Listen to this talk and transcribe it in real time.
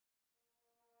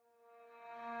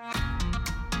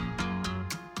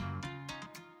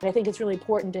And I think it's really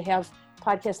important to have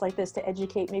podcasts like this to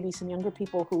educate maybe some younger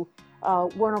people who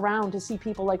weren't around to see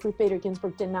people like Ruth Bader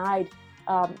Ginsburg denied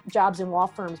jobs in law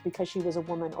firms because she was a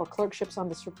woman, or clerkships on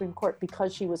the Supreme Court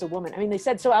because she was a woman. I mean, they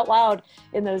said so out loud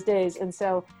in those days. And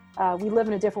so we live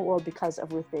in a different world because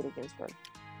of Ruth Bader Ginsburg.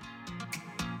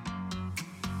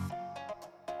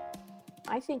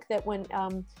 I think that when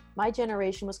my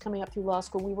generation was coming up through law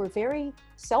school, we were very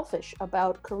selfish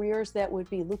about careers that would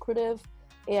be lucrative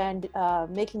and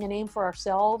making a name for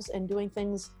ourselves and doing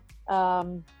things,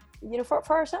 for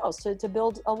ourselves to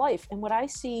build a life. And what I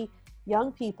see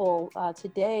young people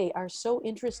today are so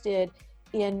interested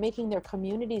in making their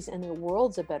communities and their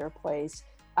worlds a better place.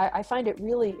 I find it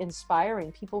really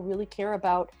inspiring. People really care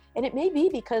about, and it may be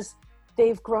because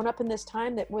they've grown up in this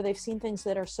time where they've seen things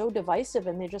that are so divisive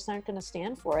and they just aren't going to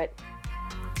stand for it.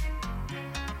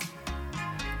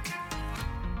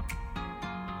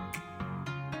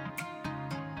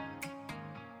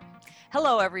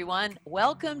 Hello, everyone.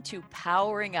 Welcome to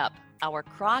Powering Up, our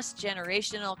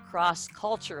cross-generational,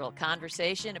 cross-cultural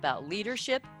conversation about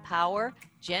leadership, power,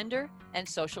 gender, and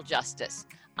social justice.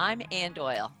 I'm Ann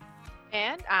Doyle.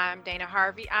 And I'm Dana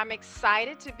Harvey. I'm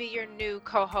excited to be your new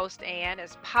co-host, Ann,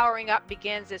 as Powering Up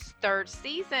begins its third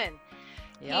season.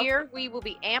 Yep. Here, we will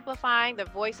be amplifying the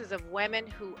voices of women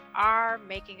who are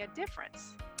making a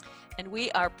difference. And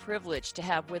we are privileged to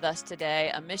have with us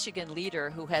today a Michigan leader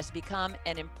who has become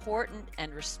an important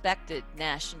and respected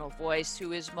national voice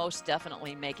who is most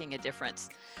definitely making a difference.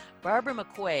 Barbara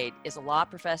McQuade is a law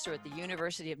professor at the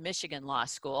University of Michigan Law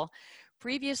School.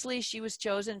 Previously, she was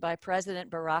chosen by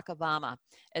President Barack Obama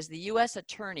as the U.S.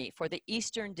 Attorney for the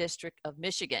Eastern District of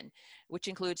Michigan, which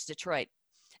includes Detroit.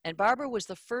 And Barbara was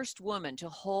the first woman to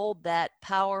hold that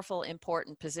powerful,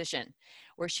 important position,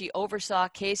 where she oversaw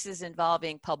cases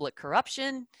involving public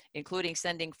corruption, including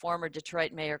sending former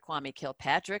Detroit Mayor Kwame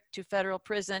Kilpatrick to federal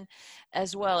prison,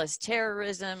 as well as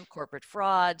terrorism, corporate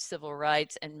fraud, civil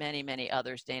rights, and many, many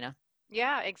others, Dana.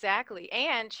 Yeah, exactly.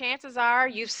 And chances are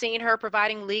you've seen her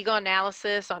providing legal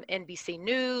analysis on NBC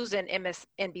News and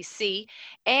MSNBC,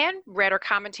 and read her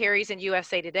commentaries in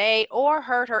USA Today, or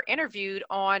heard her interviewed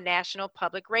on National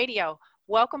Public Radio.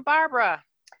 Welcome, Barbara.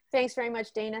 Thanks very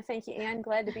much, Dana. Thank you, Ann.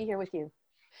 Glad to be here with you.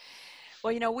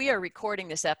 Well, we are recording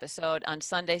this episode on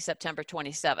Sunday, September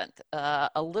 27th,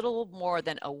 a little more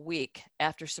than a week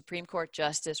after Supreme Court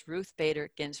Justice Ruth Bader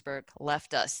Ginsburg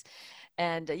left us.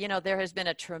 And, there has been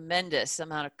a tremendous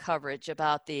amount of coverage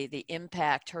about the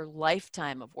impact her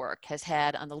lifetime of work has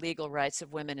had on the legal rights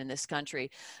of women in this country.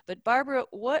 But Barbara,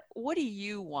 what do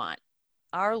you want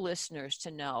our listeners to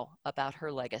know about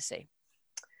her legacy?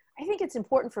 I think it's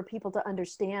important for people to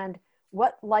understand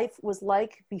what life was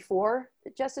like before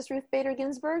Justice Ruth Bader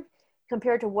Ginsburg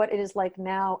compared to what it is like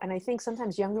now. And I think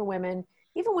sometimes younger women,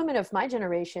 even women of my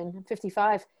generation, I'm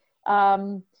 55,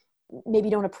 maybe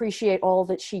don't appreciate all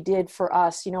that she did for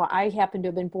us. I happen to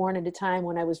have been born at a time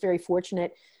when I was very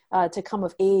fortunate to come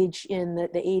of age in the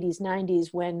 80s, 90s,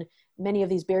 when many of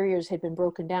these barriers had been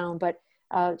broken down. But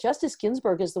Justice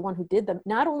Ginsburg is the one who did them,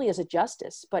 not only as a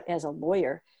justice, but as a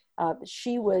lawyer.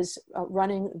 She was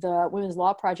running the Women's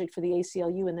Law Project for the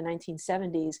ACLU in the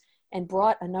 1970s and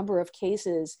brought a number of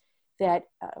cases that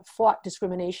fought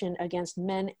discrimination against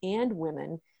men and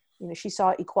women. She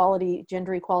saw equality,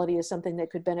 gender equality, as something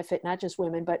that could benefit not just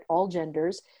women, but all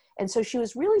genders. And so she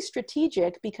was really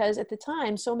strategic because at the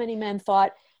time, so many men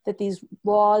thought that these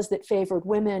laws that favored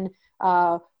women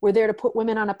were there to put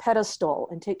women on a pedestal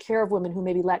and take care of women who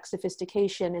maybe lack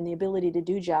sophistication and the ability to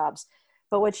do jobs.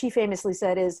 But what she famously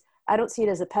said is, I don't see it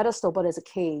as a pedestal, but as a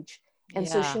cage. And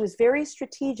so she was very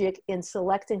strategic in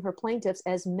selecting her plaintiffs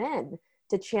as men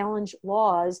to challenge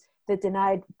laws that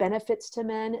denied benefits to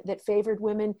men, that favored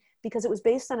women, because it was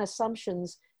based on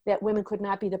assumptions that women could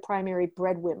not be the primary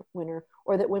breadwinner,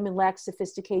 or that women lacked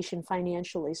sophistication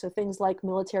financially. So things like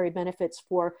military benefits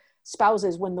for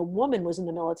spouses when the woman was in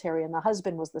the military and the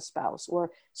husband was the spouse,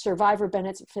 or survivor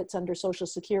benefits under Social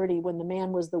Security when the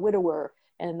man was the widower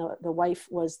and the wife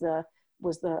was the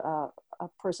a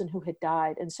person who had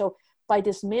died. And so by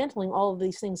dismantling all of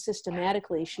these things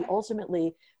systematically, she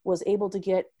ultimately was able to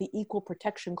get the Equal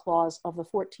Protection Clause of the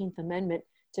 14th Amendment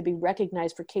to be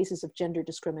recognized for cases of gender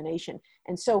discrimination.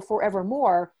 And so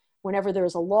forevermore, whenever there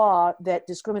is a law that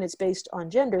discriminates based on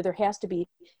gender, it has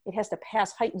to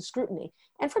pass heightened scrutiny.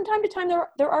 And from time to time,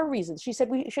 there are reasons. She said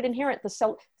we should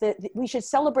we should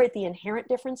celebrate the inherent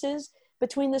differences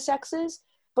between the sexes,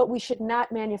 but we should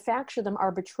not manufacture them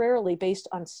arbitrarily based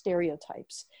on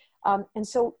stereotypes. And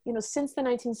so, since the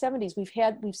 1970s,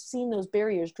 we've seen those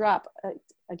barriers drop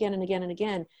again and again and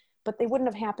again. but they wouldn't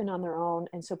have happened on their own.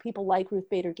 And so people like Ruth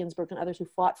Bader Ginsburg and others who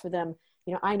fought for them,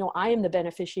 I know I am the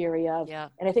beneficiary of. Yeah.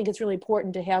 And I think it's really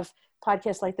important to have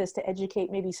podcasts like this to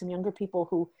educate maybe some younger people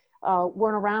who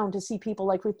weren't around to see people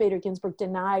like Ruth Bader Ginsburg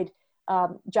denied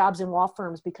jobs in law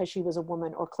firms because she was a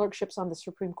woman, or clerkships on the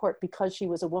Supreme Court because she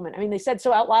was a woman. I mean, they said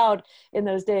so out loud in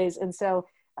those days. And so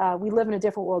we live in a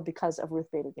different world because of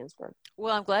Ruth Bader Ginsburg.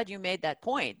 Well, I'm glad you made that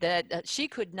point, that she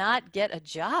could not get a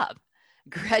job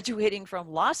graduating from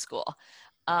law school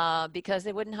because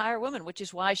they wouldn't hire women, which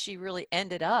is why she really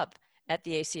ended up at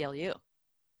the ACLU.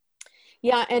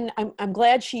 Yeah, and I'm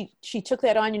glad she took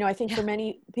that on. I think for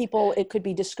many people it could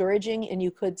be discouraging, and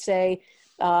you could say,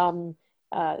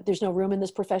 there's no room in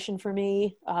this profession for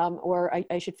me, or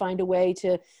I should find a way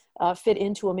to fit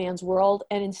into a man's world.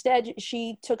 And instead,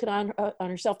 she took it on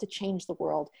herself to change the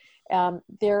world.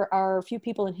 There are a few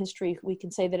people in history we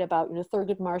can say that about,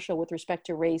 Thurgood Marshall with respect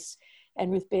to race, and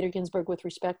Ruth Bader Ginsburg with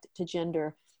respect to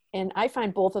gender. And I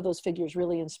find both of those figures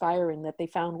really inspiring, that they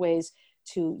found ways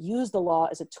to use the law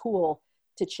as a tool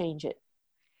to change it.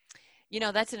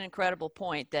 That's an incredible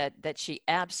point, that she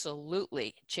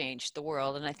absolutely changed the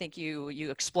world. And I think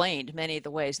you explained many of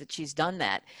the ways that she's done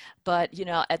that. But,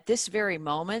 at this very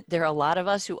moment, there are a lot of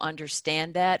us who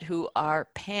understand that, who are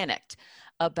panicked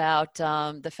about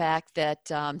the fact that,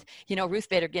 Ruth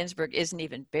Bader Ginsburg isn't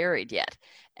even buried yet.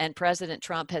 And President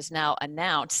Trump has now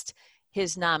announced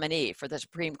his nominee for the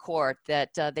Supreme Court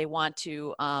that they want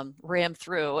to ram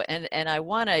through. And I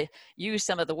want to use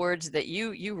some of the words that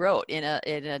you wrote in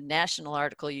a national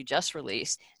article you just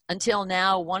released. Until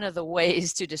now, one of the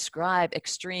ways to describe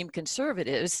extreme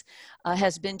conservatives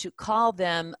has been to call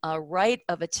them right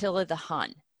of Attila the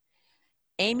Hun.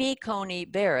 Amy Coney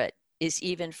Barrett is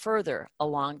even further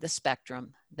along the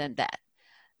spectrum than that.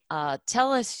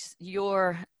 Tell us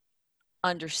your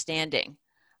understanding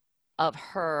of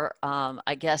her,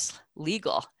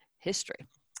 legal history.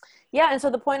 Yeah, and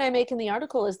so the point I make in the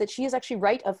article is that she is actually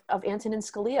right of Antonin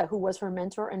Scalia, who was her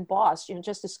mentor and boss.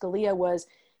 Justice Scalia was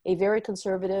a very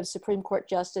conservative Supreme Court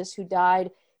justice who died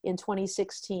in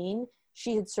 2016.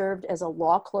 She had served as a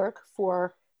law clerk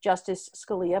for Justice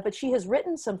Scalia, but she has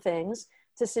written some things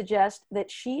to suggest that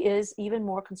she is even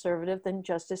more conservative than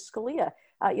Justice Scalia.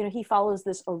 He follows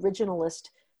this originalist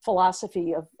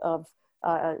philosophy of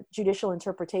judicial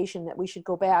interpretation, that we should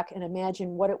go back and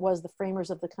imagine what it was the framers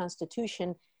of the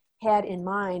Constitution had in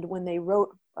mind when they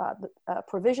wrote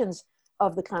provisions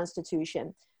of the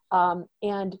Constitution.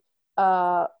 And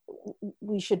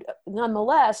we should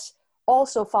nonetheless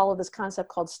also follow this concept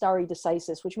called stare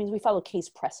decisis, which means we follow case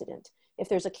precedent. If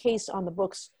there's a case on the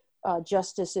books,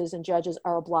 justices and judges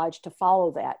are obliged to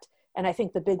follow that. And I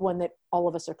think the big one that all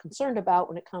of us are concerned about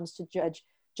when it comes to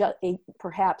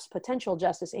perhaps potential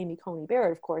Justice Amy Coney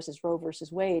Barrett, of course, is Roe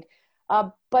versus Wade.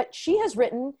 But she has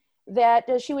written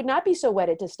that she would not be so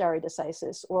wedded to stare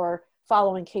decisis or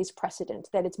following case precedent,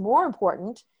 that it's more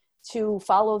important to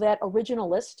follow that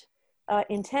originalist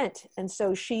intent. And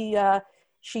so she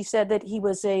said that he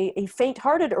was a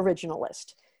faint-hearted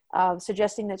originalist,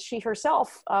 suggesting that she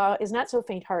herself is not so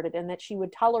faint-hearted, and that she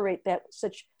would tolerate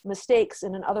such mistakes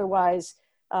in an otherwise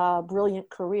brilliant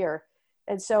career.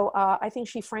 And so I think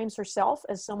she frames herself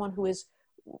as someone who is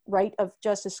right of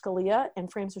Justice Scalia,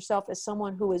 and frames herself as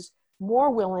someone who is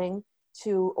more willing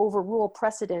to overrule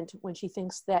precedent when she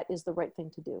thinks that is the right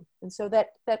thing to do. And so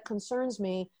that concerns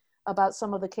me about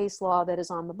some of the case law that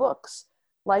is on the books,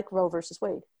 like Roe versus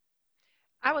Wade.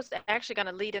 I was actually going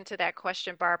to lead into that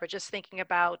question, Barbara, just thinking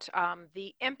about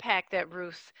the impact that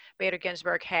Ruth Bader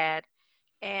Ginsburg had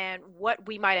and what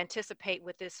we might anticipate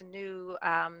with this new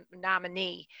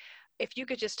nominee. If you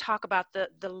could just talk about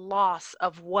the loss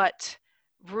of what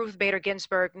Ruth Bader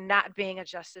Ginsburg not being a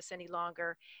justice any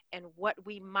longer, and what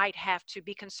we might have to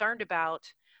be concerned about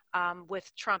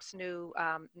with Trump's new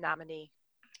nominee.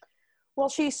 Well,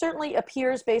 she certainly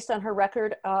appears, based on her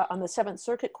record on the Seventh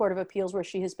Circuit Court of Appeals, where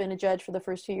she has been a judge for the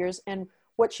first few years, and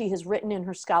what she has written in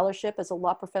her scholarship as a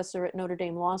law professor at Notre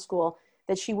Dame Law School,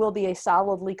 that she will be a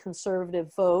solidly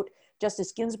conservative vote.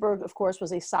 Justice Ginsburg, of course,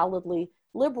 was a solidly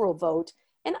liberal vote.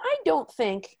 And I don't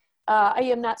think, I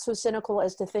am not so cynical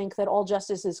as to think that all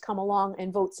justices come along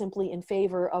and vote simply in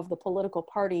favor of the political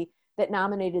party that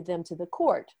nominated them to the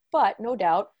court. But no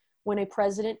doubt, when a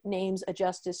president names a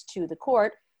justice to the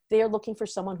court, they are looking for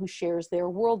someone who shares their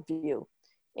worldview.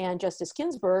 And Justice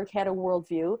Ginsburg had a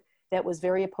worldview that was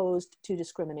very opposed to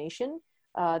discrimination,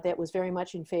 that was very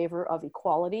much in favor of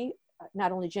equality,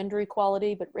 not only gender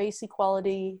equality, but race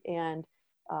equality and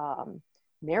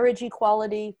marriage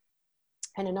equality,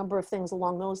 and a number of things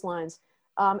along those lines.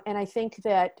 And I think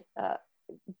that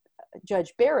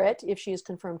Judge Barrett, if she is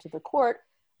confirmed to the court,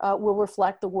 will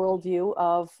reflect the worldview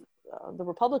of the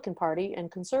Republican Party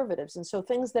and conservatives. And so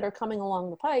things that are coming along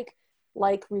the pike,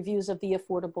 like reviews of the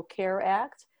Affordable Care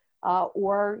Act,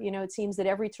 or, it seems that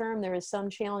every term there is some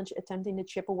challenge attempting to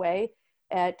chip away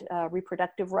at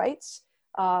reproductive rights.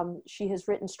 She has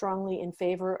written strongly in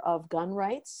favor of gun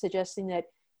rights, suggesting that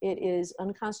it is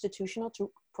unconstitutional to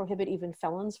prohibit even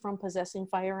felons from possessing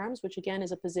firearms, which again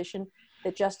is a position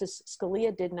that Justice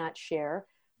Scalia did not share.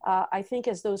 I think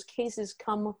as those cases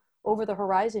come over the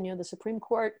horizon, the Supreme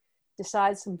Court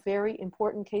decides some very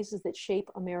important cases that shape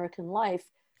American life.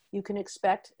 You can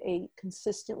expect a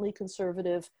consistently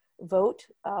conservative vote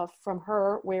from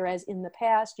her, whereas in the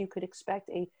past you could expect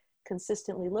a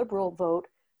consistently liberal vote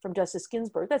from Justice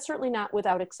Ginsburg. That's certainly not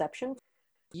without exception.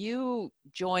 You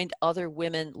joined other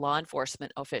women law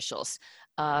enforcement officials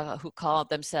who called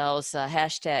themselves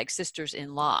hashtag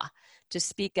sisters-in-law to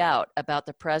speak out about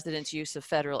the president's use of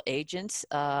federal agents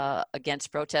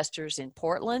against protesters in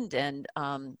Portland and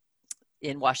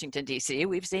in Washington, D.C.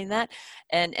 We've seen that,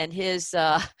 and his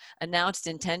announced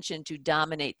intention to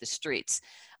dominate the streets.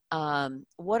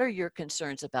 What are your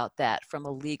concerns about that from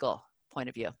a legal point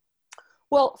of view?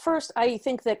 Well, first, I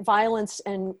think that violence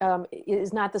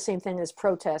is not the same thing as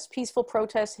protest. Peaceful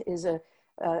protest is a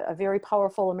very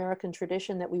powerful American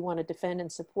tradition that we want to defend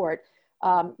and support.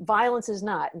 Violence is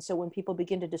not. And so when people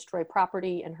begin to destroy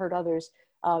property and hurt others,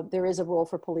 there is a role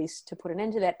for police to put an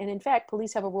end to that. And in fact,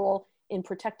 police have a role in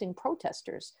protecting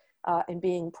protesters and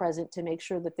being present to make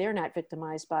sure that they're not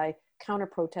victimized by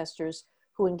counter-protesters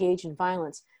who engage in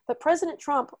violence. But President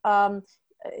Trump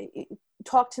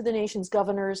talked to the nation's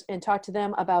governors and talked to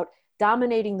them about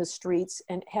dominating the streets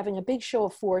and having a big show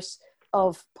of force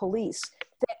of police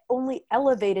that only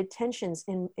elevated tensions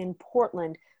in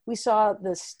Portland. We saw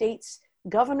the state's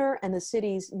governor and the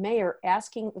city's mayor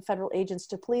asking the federal agents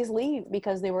to please leave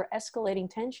because they were escalating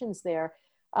tensions there.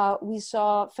 We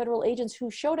saw federal agents who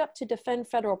showed up to defend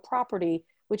federal property,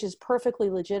 which is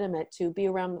perfectly legitimate, to be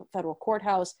around the federal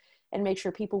courthouse and make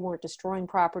sure people weren't destroying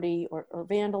property or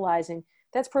vandalizing.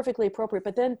 That's perfectly appropriate.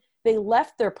 But then they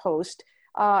left their post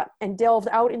and delved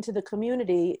out into the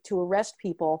community to arrest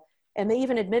people. And they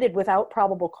even admitted without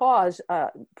probable cause,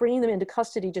 bringing them into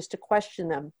custody just to question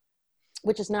them,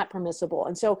 which is not permissible.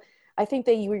 And so I think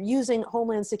they were using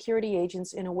Homeland Security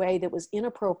agents in a way that was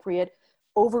inappropriate,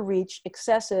 overreach,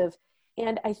 excessive.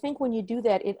 And I think when you do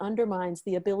that, it undermines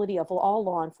the ability of all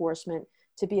law enforcement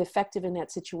to be effective in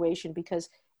that situation, because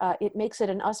it makes it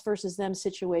an us versus them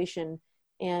situation,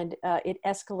 and it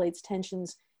escalates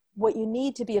tensions. What you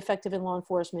need to be effective in law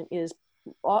enforcement is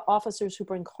officers who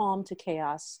bring calm to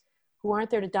chaos, who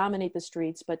aren't there to dominate the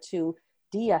streets, but to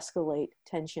de-escalate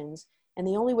tensions. And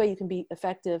the only way you can be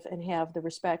effective and have the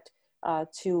respect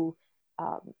to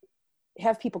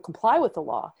have people comply with the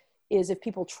law is if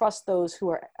people trust those who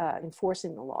are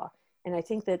enforcing the law. And I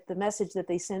think that the message that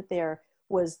they sent there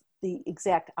was the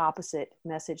exact opposite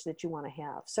message that you want to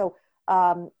have. So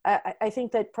I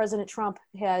think that President Trump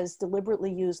has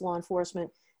deliberately used law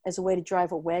enforcement as a way to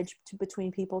drive a wedge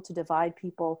between people, to divide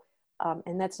people.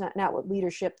 And that's not what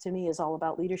leadership to me is all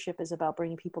about. Leadership is about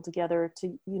bringing people together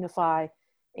to unify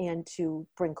and to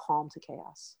bring calm to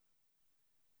chaos.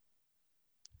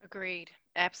 Agreed.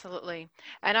 Absolutely.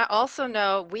 And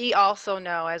we also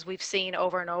know, as we've seen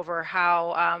over and over,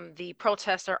 how the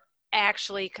protests are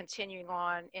actually continuing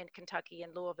on in Kentucky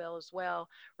and Louisville as well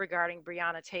regarding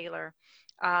Breonna Taylor.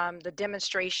 The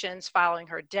demonstrations following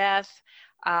her death,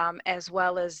 as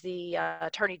well as the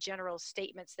Attorney General's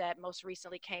statements that most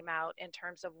recently came out in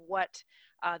terms of what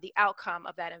the outcome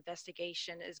of that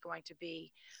investigation is going to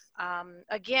be.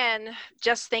 Again,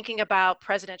 just thinking about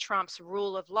President Trump's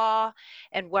rule of law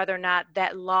and whether or not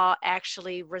that law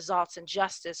actually results in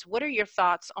justice. What are your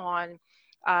thoughts on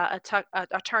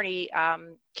Attorney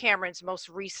Cameron's most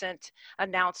recent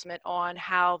announcement on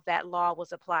how that law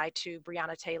was applied to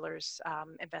Breonna Taylor's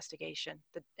investigation,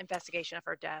 the investigation of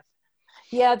her death?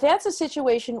 Yeah, that's a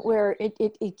situation where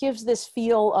it gives this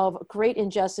feel of great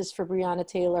injustice for Breonna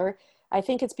Taylor. I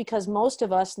think it's because most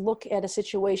of us look at a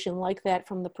situation like that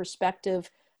from the perspective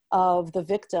of the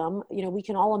victim. We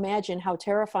can all imagine how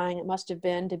terrifying it must have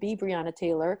been to be Breonna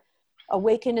Taylor,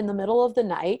 awakened in the middle of the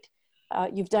night.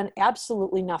 You've done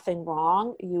absolutely nothing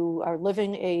wrong. You are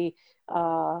living a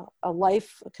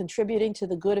life contributing to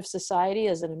the good of society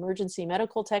as an emergency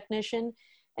medical technician,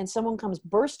 and someone comes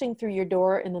bursting through your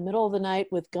door in the middle of the night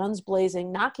with guns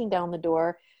blazing, knocking down the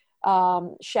door,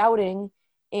 shouting,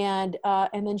 and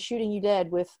then shooting you dead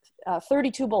with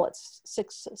 32 bullets,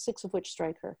 six of which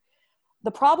strike her.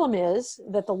 The problem is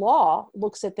that the law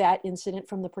looks at that incident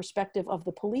from the perspective of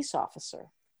the police officer.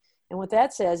 And what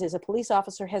that says is a police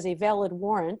officer has a valid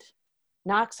warrant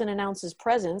knocks and announces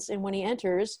presence, and when he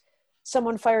enters,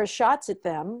 someone fires shots at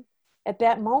them. At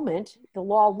that moment, the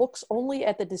law looks only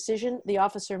at the decision the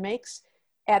officer makes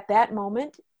at that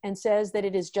moment and says that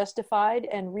it is justified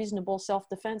and reasonable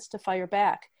self-defense to fire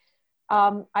back.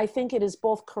 I think it is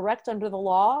both correct under the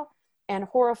law and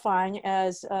horrifying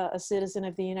as a citizen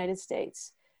of the United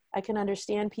States. I can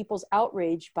understand people's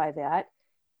outrage by that.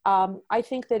 I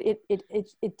think that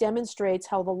it demonstrates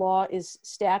how the law is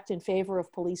stacked in favor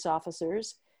of police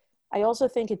officers. I also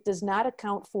think it does not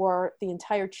account for the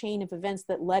entire chain of events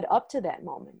that led up to that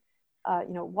moment.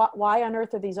 Why on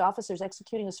earth are these officers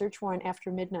executing a search warrant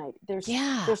after midnight? There's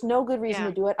no good reason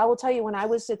to do it. I will tell you, when I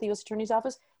was at the U.S. Attorney's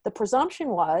Office, the presumption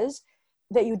was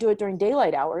that you do it during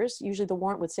daylight hours. Usually the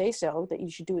warrant would say so, that you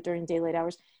should do it during daylight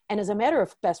hours. And as a matter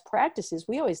of best practices,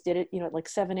 we always did it, at like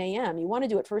 7 a.m. You want to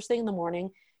do it first thing in the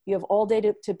morning. You have all day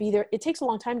to be there. It takes a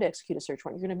long time to execute a search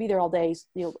warrant. You're going to be there all day,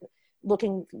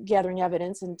 looking, gathering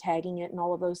evidence and tagging it and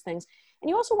all of those things. And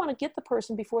you also want to get the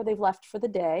person before they've left for the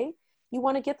day. You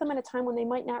want to get them at a time when they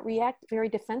might not react very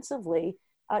defensively.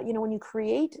 When you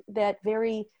create that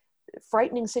very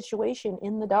frightening situation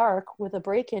in the dark with a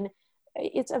break-in,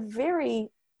 it's a very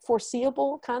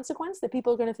foreseeable consequence that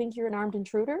people are going to think you're an armed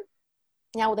intruder.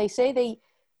 Now, they say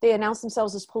they announce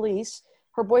themselves as police.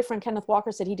 Her boyfriend, Kenneth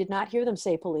Walker, said he did not hear them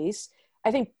say police.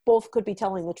 I think both could be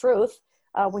telling the truth.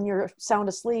 When you're sound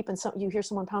asleep and you hear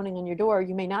someone pounding on your door,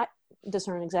 you may not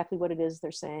discern exactly what it is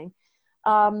they're saying.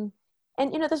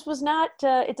 This was not,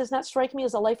 it does not strike me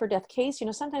as a life or death case.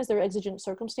 Sometimes there are exigent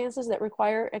circumstances that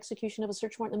require execution of a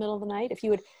search warrant in the middle of the night. If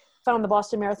you had found the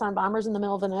Boston Marathon bombers in the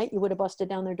middle of the night, you would have busted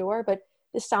down their door. But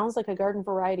this sounds like a garden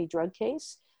variety drug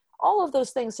case. All of those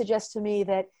things suggest to me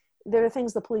that there are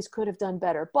things the police could have done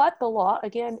better. But the law,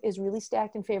 again, is really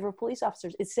stacked in favor of police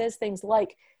officers. It says things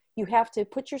like, you have to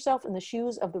put yourself in the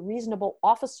shoes of the reasonable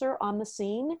officer on the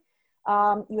scene.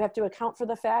 You have to account for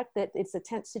the fact that it's a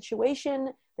tense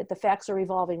situation, that the facts are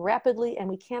evolving rapidly, and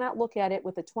we cannot look at it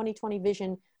with a 20/20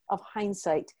 vision of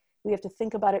hindsight. We have to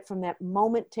think about it from that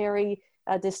momentary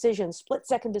decision,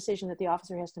 split-second decision that the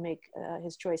officer has to make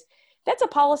his choice. That's a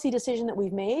policy decision that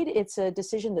we've made. It's a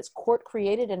decision that's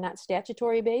court-created and not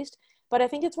statutory-based, but I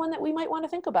think it's one that we might want to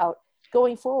think about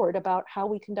going forward, about how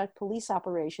we conduct police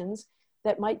operations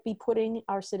that might be putting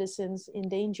our citizens in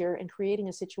danger and creating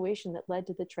a situation that led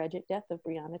to the tragic death of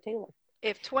Breonna Taylor.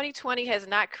 If 2020 has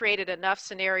not created enough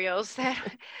scenarios,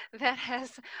 that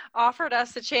has offered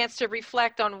us a chance to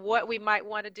reflect on what we might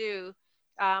want to do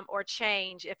or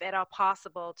change, if at all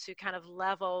possible, to kind of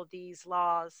level these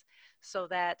laws so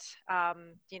that,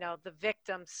 the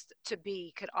victims to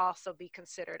be could also be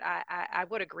considered. I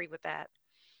would agree with that.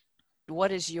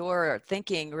 What is your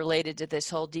thinking related to this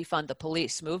whole defund the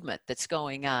police movement that's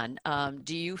going on?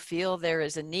 Do you feel there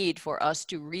is a need for us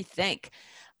to rethink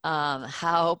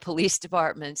how police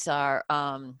departments are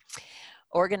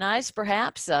organized,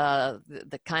 perhaps,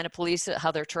 the kind of police,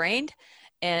 how they're trained,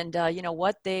 and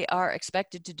what they are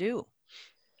expected to do?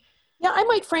 Yeah, I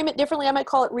might frame it differently. I might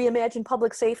call it reimagine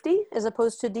public safety as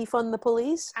opposed to defund the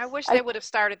police. I wish they would have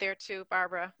started there too,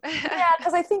 Barbara. Yeah,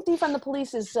 because I think defund the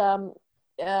police is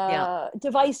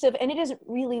divisive, and it isn't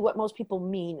really what most people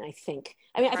mean, I think.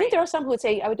 I mean, I think there are some who would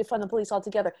say I would defund the police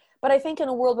altogether, but I think in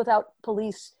a world without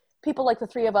police, people like the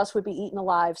three of us would be eaten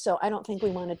alive, so I don't think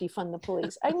we want to defund the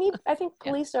police. I think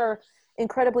police are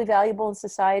incredibly valuable in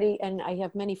society, and I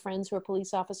have many friends who are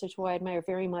police officers who I admire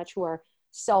very much, who are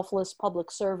selfless public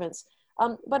servants.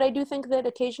 But I do think that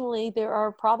occasionally there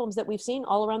are problems that we've seen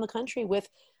all around the country with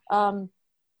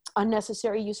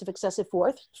unnecessary use of excessive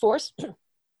force,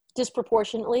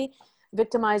 disproportionately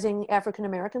victimizing African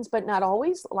Americans, but not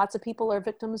always. Lots of people are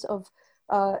victims of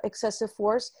excessive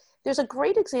force. There's a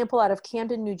great example out of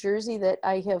Camden, New Jersey that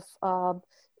I have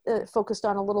focused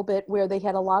on a little bit, where they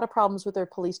had a lot of problems with their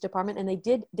police department, and they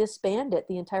did disband it,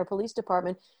 the entire police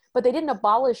department, but they didn't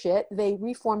abolish it. They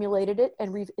reformulated it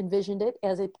and envisioned it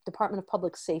as a Department of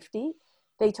Public Safety.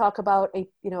 They talk about a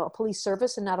police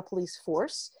service and not a police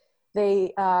force.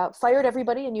 They fired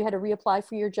everybody, and you had to reapply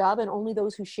for your job, and only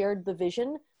those who shared the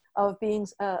vision of being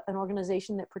an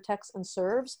organization that protects and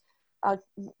serves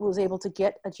was able to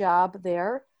get a job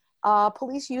there.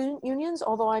 Police unions,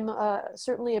 although I'm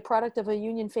certainly a product of a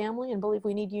union family and believe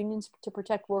we need unions to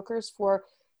protect workers for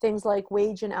things like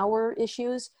wage and hour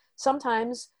issues,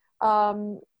 sometimes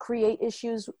create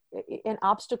issues and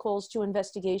obstacles to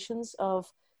investigations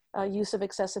of use of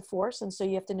excessive force. And so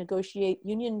you have to negotiate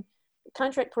union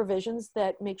contract provisions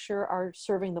that make sure are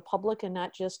serving the public and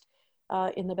not just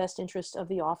in the best interest of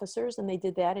the officers. And they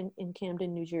did that in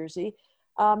Camden, New Jersey.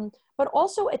 But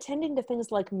also attending to things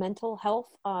like mental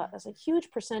health. As a huge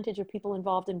percentage of people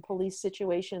involved in police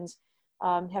situations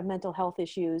have mental health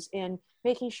issues, and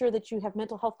making sure that you have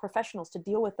mental health professionals to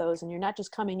deal with those. And you're not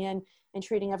just coming in and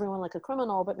treating everyone like a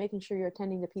criminal, but making sure you're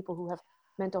attending to people who have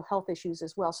mental health issues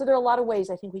as well. So there are a lot of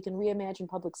ways I think we can reimagine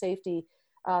public safety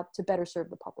to better serve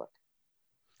the public.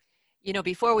 You know,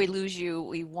 before we lose you,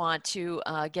 we want to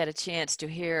get a chance to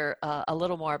hear a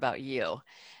little more about you,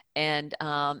 and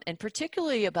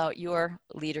particularly about your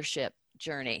leadership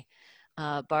journey.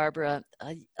 Barbara,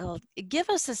 give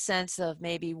us a sense of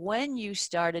maybe when you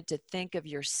started to think of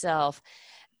yourself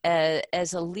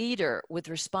as a leader with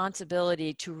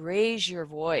responsibility to raise your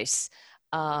voice,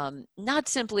 not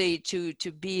simply to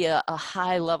be a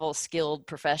high-level skilled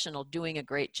professional doing a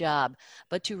great job,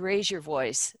 but to raise your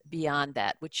voice beyond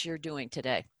that, which you're doing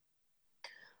today.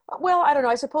 Well, I don't know.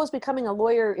 I suppose becoming a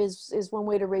lawyer is one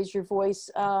way to raise your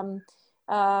voice.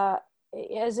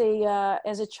 As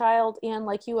a child, and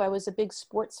like you, I was a big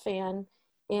sports fan,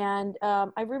 and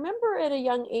I remember at a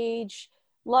young age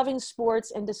loving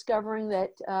sports and discovering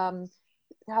that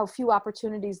how few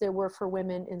opportunities there were for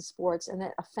women in sports, and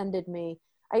that offended me.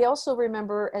 I also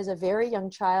remember as a very young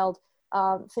child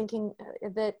thinking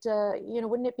that,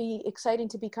 wouldn't it be exciting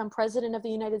to become president of the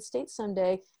United States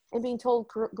someday, and being told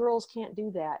girls can't do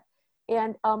that.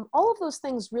 And all of those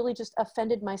things really just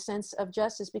offended my sense of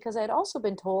justice, because I had also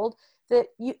been told that,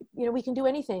 we can do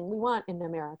anything we want in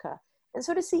America. And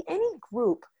so to see any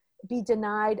group be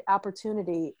denied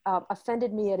opportunity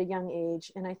offended me at a young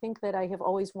age. And I think that I have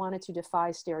always wanted to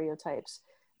defy stereotypes.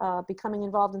 Becoming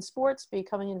involved in sports,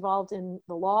 becoming involved in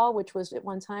the law, which was at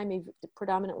one time a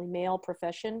predominantly male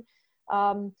profession,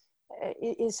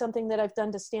 is something that I've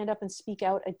done to stand up and speak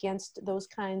out against those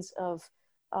kinds of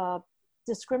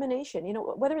discrimination,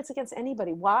 whether it's against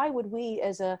anybody. Why would we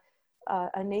as a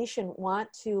nation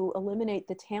want to eliminate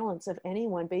the talents of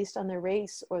anyone based on their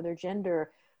race or their gender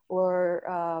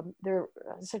or their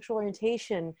sexual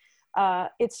orientation?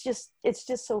 It's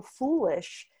just so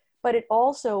foolish, but it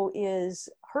also is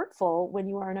hurtful when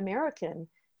you are an American,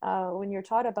 when you're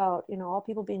taught about, all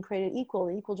people being created equal,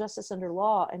 equal justice under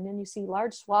law. And then you see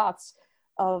large swaths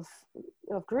of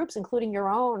groups, including your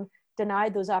own,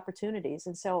 denied those opportunities.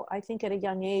 And so I think at a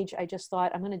young age, I just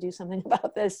thought, I'm going to do something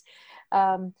about this.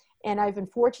 And I've been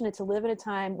fortunate to live in a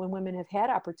time when women have had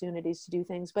opportunities to do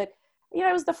things. But,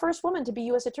 I was the first woman to be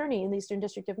U.S. attorney in the Eastern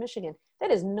District of Michigan.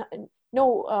 That is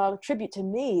no tribute to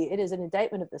me. It is an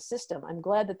indictment of the system. I'm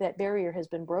glad that barrier has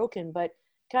been broken. But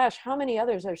gosh, how many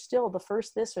others are still the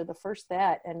first this or the first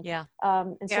that? And yeah.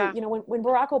 So, when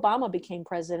Barack Obama became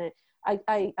president,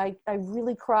 I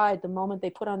really cried the moment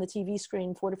they put on the TV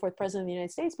screen 44th president of the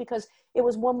United States, because it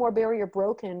was one more barrier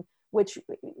broken, which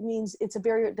means it's a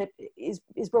barrier that is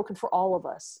broken for all of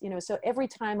us. So every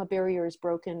time a barrier is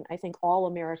broken, I think all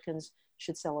Americans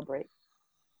should celebrate.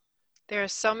 There are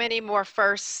so many more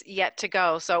firsts yet to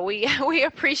go. So we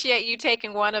appreciate you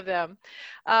taking one of them.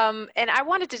 And I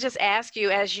wanted to just ask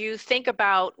you, as you think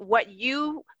about what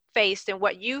you faced and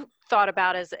what you thought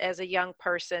about as a young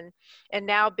person, and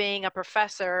now being a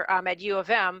professor at U of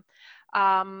M,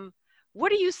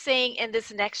 what are you seeing in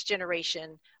this next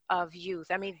generation of youth?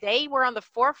 I mean, they were on the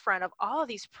forefront of all of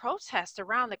these protests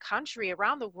around the country,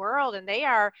 around the world, and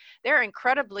they're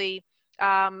incredibly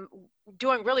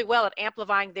doing really well at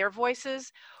amplifying their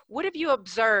voices. What have you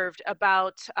observed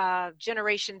about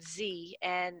Generation Z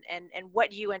and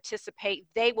what you anticipate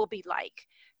they will be like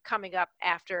coming up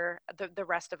after the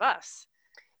rest of us?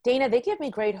 Dana, they give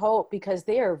me great hope, because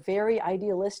they are very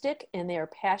idealistic and they are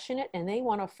passionate and they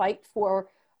want to fight for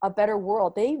a better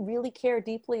world. They really care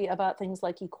deeply about things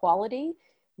like equality.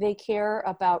 They care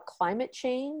about climate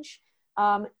change,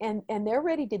 and they're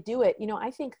ready to do it.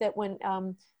 I think that when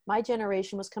my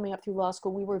generation was coming up through law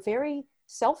school, we were very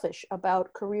selfish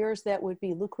about careers that would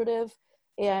be lucrative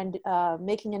and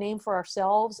making a name for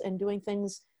ourselves and doing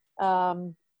things,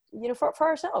 for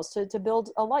ourselves to build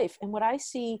a life. And what I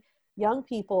see young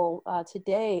people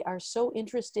today are so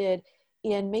interested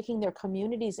in making their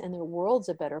communities and their worlds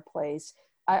a better place.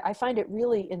 I find it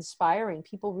really inspiring.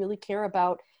 People really care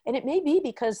about, and it may be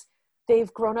because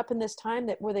they've grown up in this time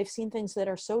where they've seen things that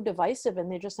are so divisive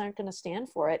and they just aren't going to stand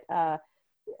for it. I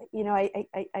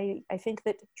think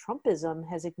that Trumpism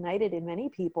has ignited in many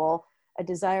people a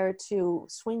desire to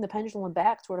swing the pendulum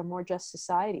back toward a more just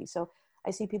society. So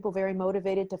I see people very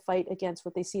motivated to fight against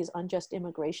what they see as unjust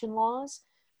immigration laws,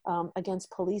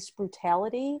 against police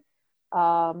brutality,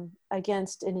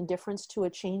 against an indifference to a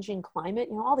changing climate.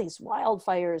 All these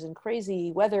wildfires and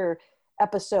crazy weather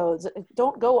episodes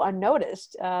don't go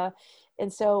unnoticed.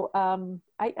 And so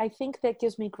I think that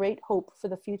gives me great hope for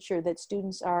the future, that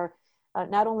students are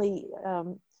not only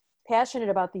passionate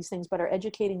about these things, but are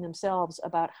educating themselves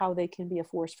about how they can be a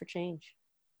force for change.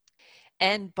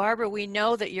 And Barbara, we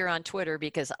know that you're on Twitter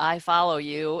because I follow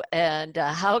you. And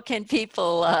how can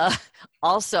people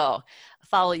also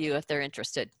follow you if they're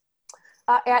interested?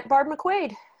 At Barb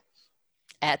McQuaid.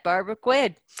 At Barbara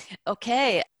McQuaid.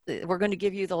 Okay, we're going to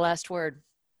give you the last word.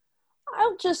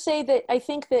 I'll just say that I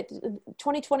think that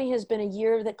 2020 has been a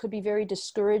year that could be very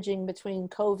discouraging between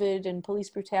COVID and police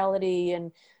brutality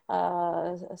and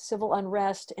civil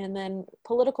unrest, and then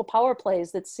political power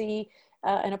plays that see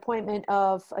an appointment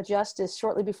of a justice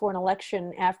shortly before an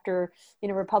election after,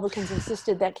 Republicans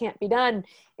insisted that can't be done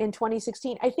in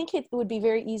 2016. I think it would be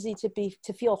very easy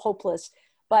to feel hopeless,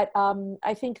 but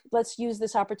I think let's use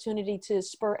this opportunity to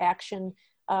spur action,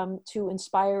 to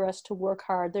inspire us to work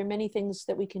hard. There are many things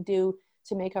that we can do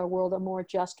to make our world a more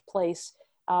just place.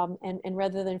 And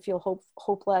rather than feel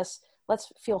hopeless,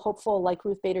 let's feel hopeful like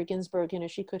Ruth Bader Ginsburg.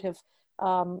 She could have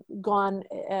gone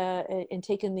and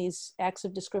taken these acts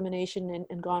of discrimination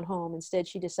and gone home. Instead,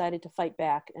 she decided to fight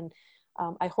back. And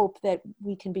I hope that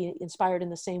we can be inspired in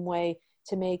the same way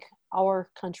to make our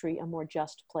country a more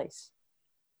just place.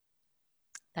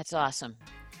 That's awesome.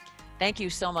 Thank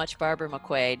you so much, Barbara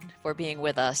McQuaid, for being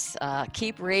with us.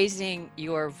 Keep raising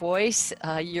your voice,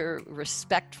 your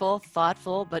respectful,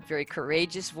 thoughtful, but very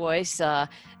courageous voice at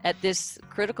this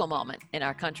critical moment in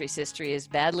our country's history is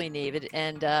badly needed.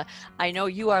 And I know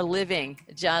you are living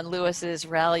John Lewis's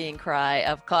rallying cry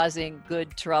of causing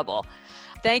good trouble.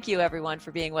 Thank you, everyone,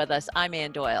 for being with us. I'm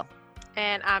Ann Doyle.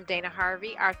 And I'm Dana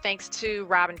Harvey. Our thanks to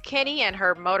Robin Kinney and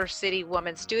her Motor City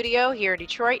Woman Studio here in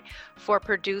Detroit for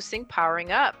producing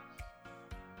Powering Up.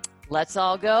 Let's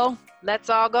all go. Let's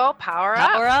all go. Power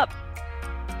up. Power up.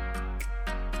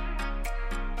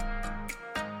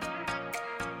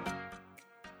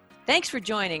 Thanks for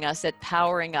joining us at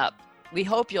Powering Up. We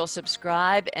hope you'll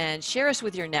subscribe and share us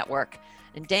with your network.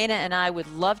 And Dana and I would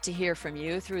love to hear from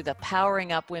you through the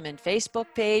Powering Up Women Facebook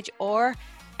page or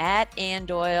at Ann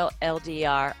Doyle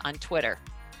LDR on Twitter.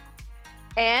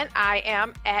 And I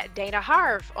am at Dana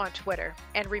Harv on Twitter.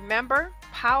 And remember,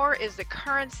 power is the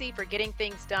currency for getting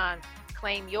things done.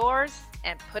 Claim yours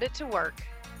and put it to work.